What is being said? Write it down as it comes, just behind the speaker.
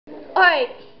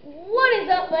Alright, what is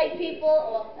up, like people?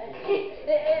 Well,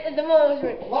 the moment was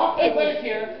rude. Lachlan Plays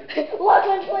here.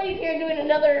 Lachlan Plays here doing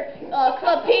another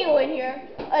Club Penguin here.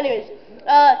 Anyways,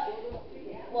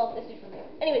 well, this is from there.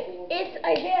 Anyways, it's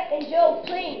Isaiah and Joe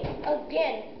playing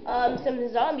again some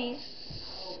zombies,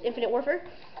 Infinite Warfare.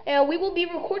 And we will be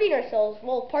recording ourselves,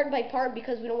 well, part by part,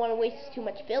 because we don't want to waste too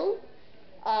much film.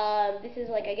 This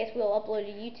is like, I guess we'll upload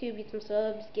to YouTube, get some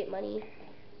subs, get money.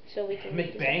 So we can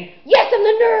make bank? Yes, I'm the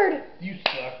nerd! You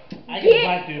suck. I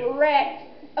get wrecked.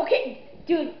 Okay,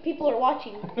 dude, people are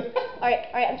watching. Alright,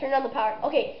 I'm turning on the power.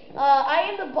 Okay, I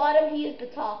am the bottom, he is the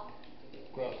top.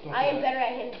 Gross, I am better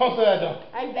at him. Don't say that, Joe.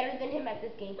 I'm better than him at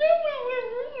this game.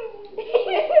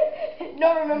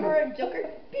 No, remember Joker?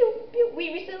 Pew, pew.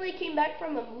 We recently came back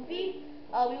from a movie.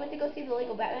 We went to go see the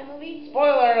Lego Batman movie.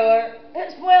 Spoiler alert!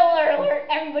 Spoiler alert!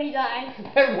 Everybody dies.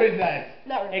 Everybody dies.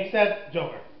 Not really. Except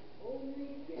Joker.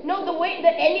 No, the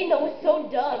ending though was so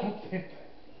dumb.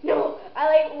 No,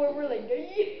 we're like,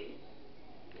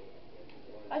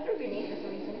 I threw a grenade for some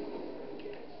reason.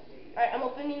 Alright, I'm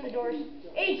opening the doors.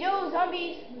 Hey Joe,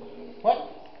 zombies! What?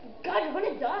 God, you're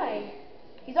gonna die.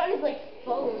 He's on his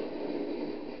phone.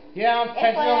 Yeah, I'm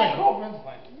texting on my girlfriend's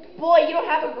phone. Boy, you don't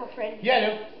have a girlfriend. Yeah, I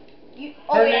do.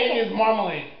 Her name is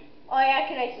Marmalade. Oh yeah,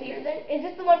 can I see her then? Is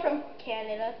this the one from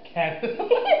Canada? Canada?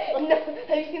 No,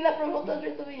 have you seen that from Hotel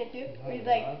Transylvania too? Where he's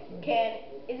like, is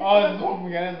this this one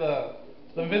from Canada,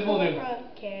 the invisible dude.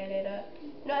 From Canada.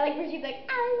 No, I like where she's like,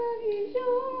 I love you so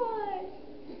much.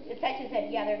 It touches his head.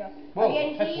 Yeah, there you go. Whoa,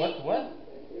 again, what?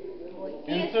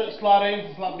 Insert slot A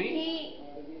into slot B?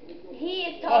 He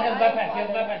is top. Oh, he has a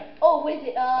backpack, Oh, what is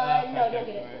it? No, don't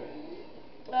get it.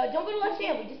 Don't go to Los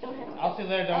Angeles, we just don't have it. I'll see you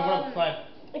later, don't go outside.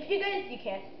 If you guys, you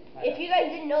can't. If you guys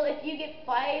didn't know, if you get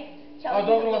 5 challenges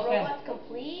of the robots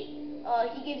complete,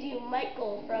 he gives you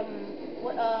Michael from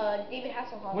David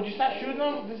Hasselhoff. Would you stop shooting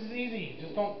them? This is easy.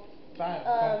 Just don't die.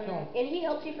 Don't kill him. And he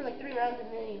helps you for like 3 rounds and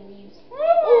then he leaves.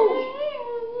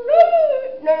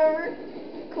 No.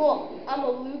 Cool. I'm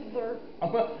a loser.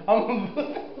 I'm a loser.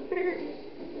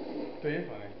 Dude, you're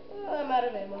funny. I'm out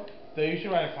of ammo. Dude, you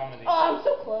should write a comedy. Oh, I'm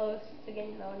so close to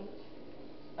getting money.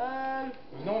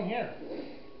 There's no one here.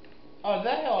 Oh, is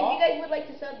that all? If you guys would like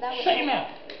to sub, that would Shut your mouth.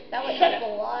 That would help a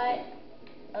lot.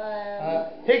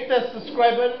 Hit the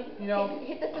subscribe button. You know,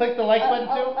 click the like button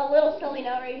too. A little selling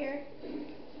out right here.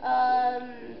 Die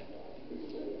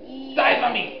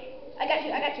on me. I got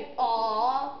you.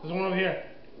 Aww. There's one over here.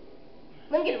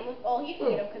 Let me get him. Oh, you can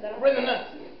get him because I don't. Right in the nuts.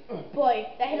 Boy,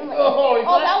 that hit him like.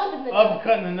 Oh, that was in the nuts. I'm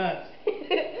cutting the nuts.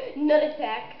 Nut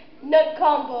attack. Nut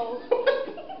combo.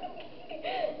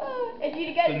 If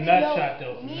you guys didn't know,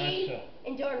 me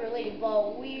and Joe are related,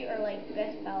 but we are like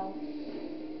best pals.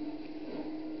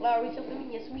 Wow, are we so famous?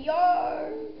 Yes, we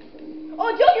are. Oh,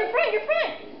 Joe, your friend.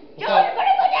 Joe, you're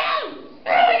gonna go down.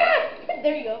 Oh my God!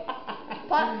 There you go.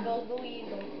 Pot goes the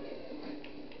weasel.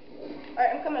 All right,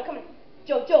 I'm coming.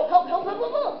 Joe, help!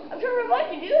 I'm trying to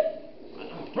revive you, dude.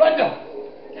 Run, Joe.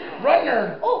 Run,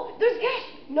 nerd. Oh, there's gas.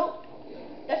 Nope.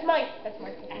 That's mine.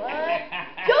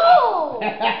 Joe!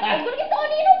 I'm gonna get the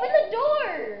onion, open the door!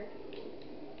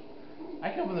 I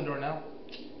can open the door now.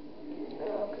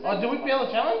 Did we fail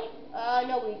the challenge?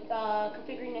 No,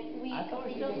 configuring it. I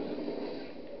completed it.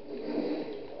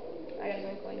 I gotta go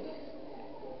and coin.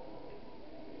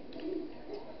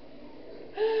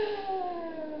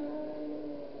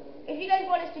 If you guys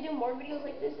want us to do more videos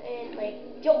like this and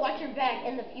Joe, watch your back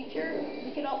in the future,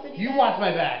 we could also do You watch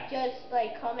my back. Just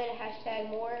comment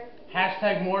 #more.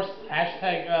 #more.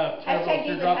 Terrible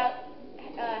teardrop.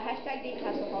 David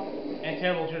Hasselhoff. And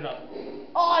terrible teardrop.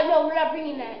 Oh no, we're not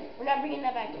bringing that. We're not bringing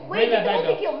that back. Wait, get the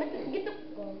multi-kill. Get the.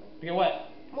 Get what?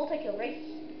 Multi-kill, right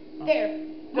there.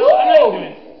 No, I'm not even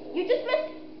doing it. You just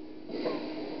missed.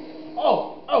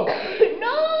 Oh.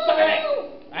 No. Suck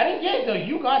it. I didn't get it though.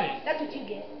 You got it. That's what you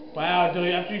get. Wow,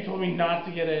 dude, after you told me not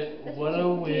to get it, what a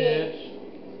witch.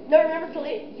 No, remember to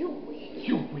leave. You witch.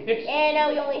 You witch. And now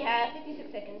we only have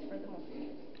 56 seconds for the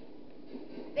multi-kill.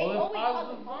 They always call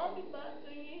the zombie button.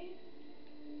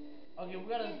 Okay, we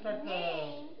gotta start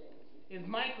It's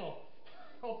Michael.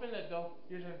 Open it though.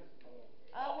 Your turn.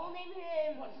 We'll name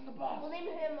him. What's in the box? We'll name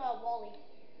him Wally.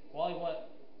 Wally what?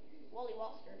 Wally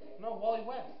Woster. No, Wally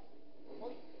West.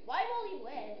 Why Wally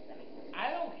West? That makes sense.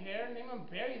 I don't care. Name him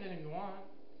Barry then if you want.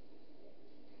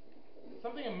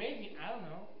 Something amazing. I don't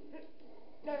know.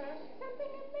 No. Something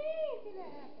amazing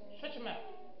happened. Shut your mouth.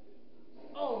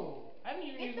 Oh, I haven't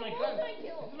even used my gun. This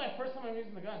is my first time I'm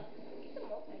using the gun. Get the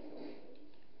multi-kill.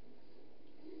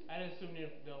 I did a souvenir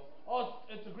though. Oh,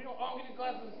 it's a green one. Oh, I'm getting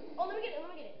glasses. Oh, let me get it.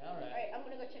 Alright. I'm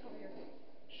gonna go check over here.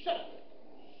 Shut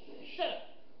up.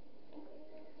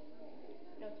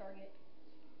 No target.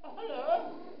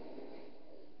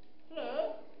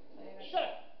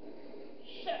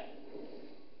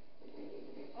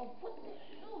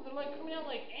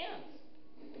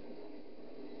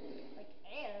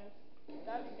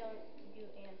 You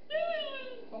and.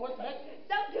 Oh, what the heck?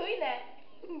 Stop doing that.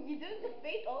 You do the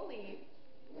face only.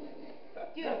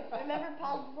 Dude, remember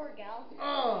pals before gals?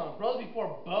 Bros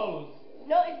before bows.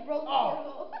 No, it's bros before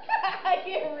Oh. hoes. I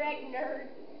get wrecked, nerd.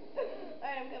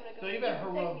 Alright, I'm coming. So you better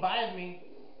revive me.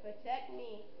 Protect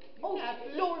me. Oh,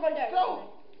 shit. No, we're gonna die.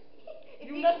 Go.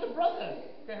 You left the brother.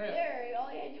 Okay, hurry up. There, all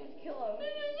you had to do was kill him.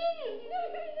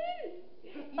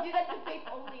 You do that to face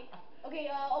only. Okay,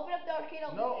 open up the arcade.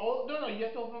 No, no, you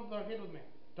have to open up the arcade with me.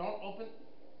 Don't open.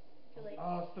 Too late.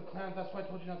 Oh, it's the clans. That's why I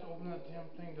told you not to open that damn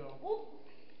thing, though. Well,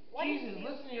 Jesus,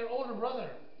 listen to your older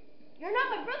brother. You're not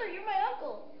my brother. You're my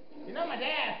uncle. You're not my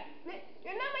dad.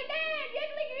 You're not my dad. You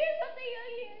act like you're something.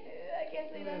 I can't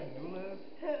say that.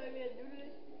 So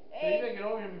you better get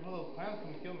over here before those clans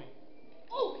come kill me.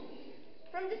 Oh,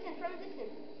 from distance. Okay.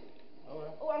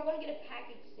 Oh, I'm gonna get a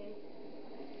package soon.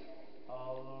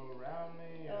 All around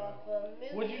me.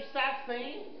 Would you stop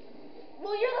singing?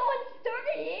 Well, you're the one who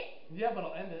started it. Yeah, but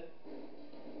I'll end it.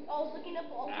 I was looking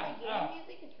up Ultimate Game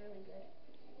music. It's really good.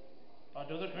 Oh,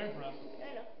 dude, they're coming for us.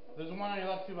 I know. There's one on your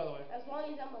left too, by the way. As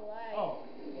long as I'm alive. Oh.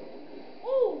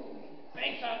 Ooh.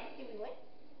 Bank shot. Did we win?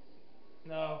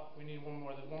 No, we need one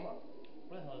more. There's one more.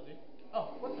 Where the hell is he?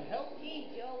 Oh, what the hell?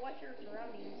 Gee, Joe, watch your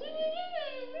surroundings.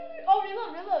 Oh,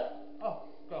 reload. Oh,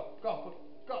 go. Go,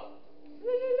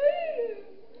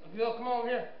 come on over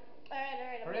here.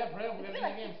 Alright. Hurry up. We gotta do the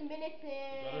like games. 6 minutes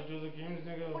and... Gotta do the games,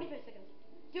 nigga. 45 seconds.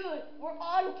 Dude, we're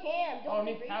on cam. Don't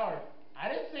needs power. I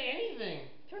didn't say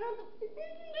anything. Turn on the...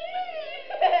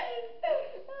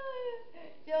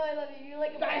 Joe, I love you. You're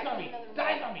like a... Die zombie.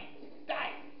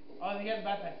 Die. Oh, he has a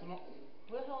backpack. So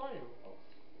where the hell are you?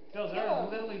 Joe, there are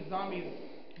literally zombies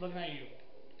looking at you.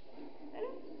 I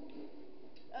know.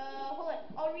 Hold on.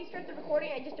 I'll restart the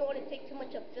recording. I just don't want to take too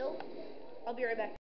much of Phil. I'll be right back.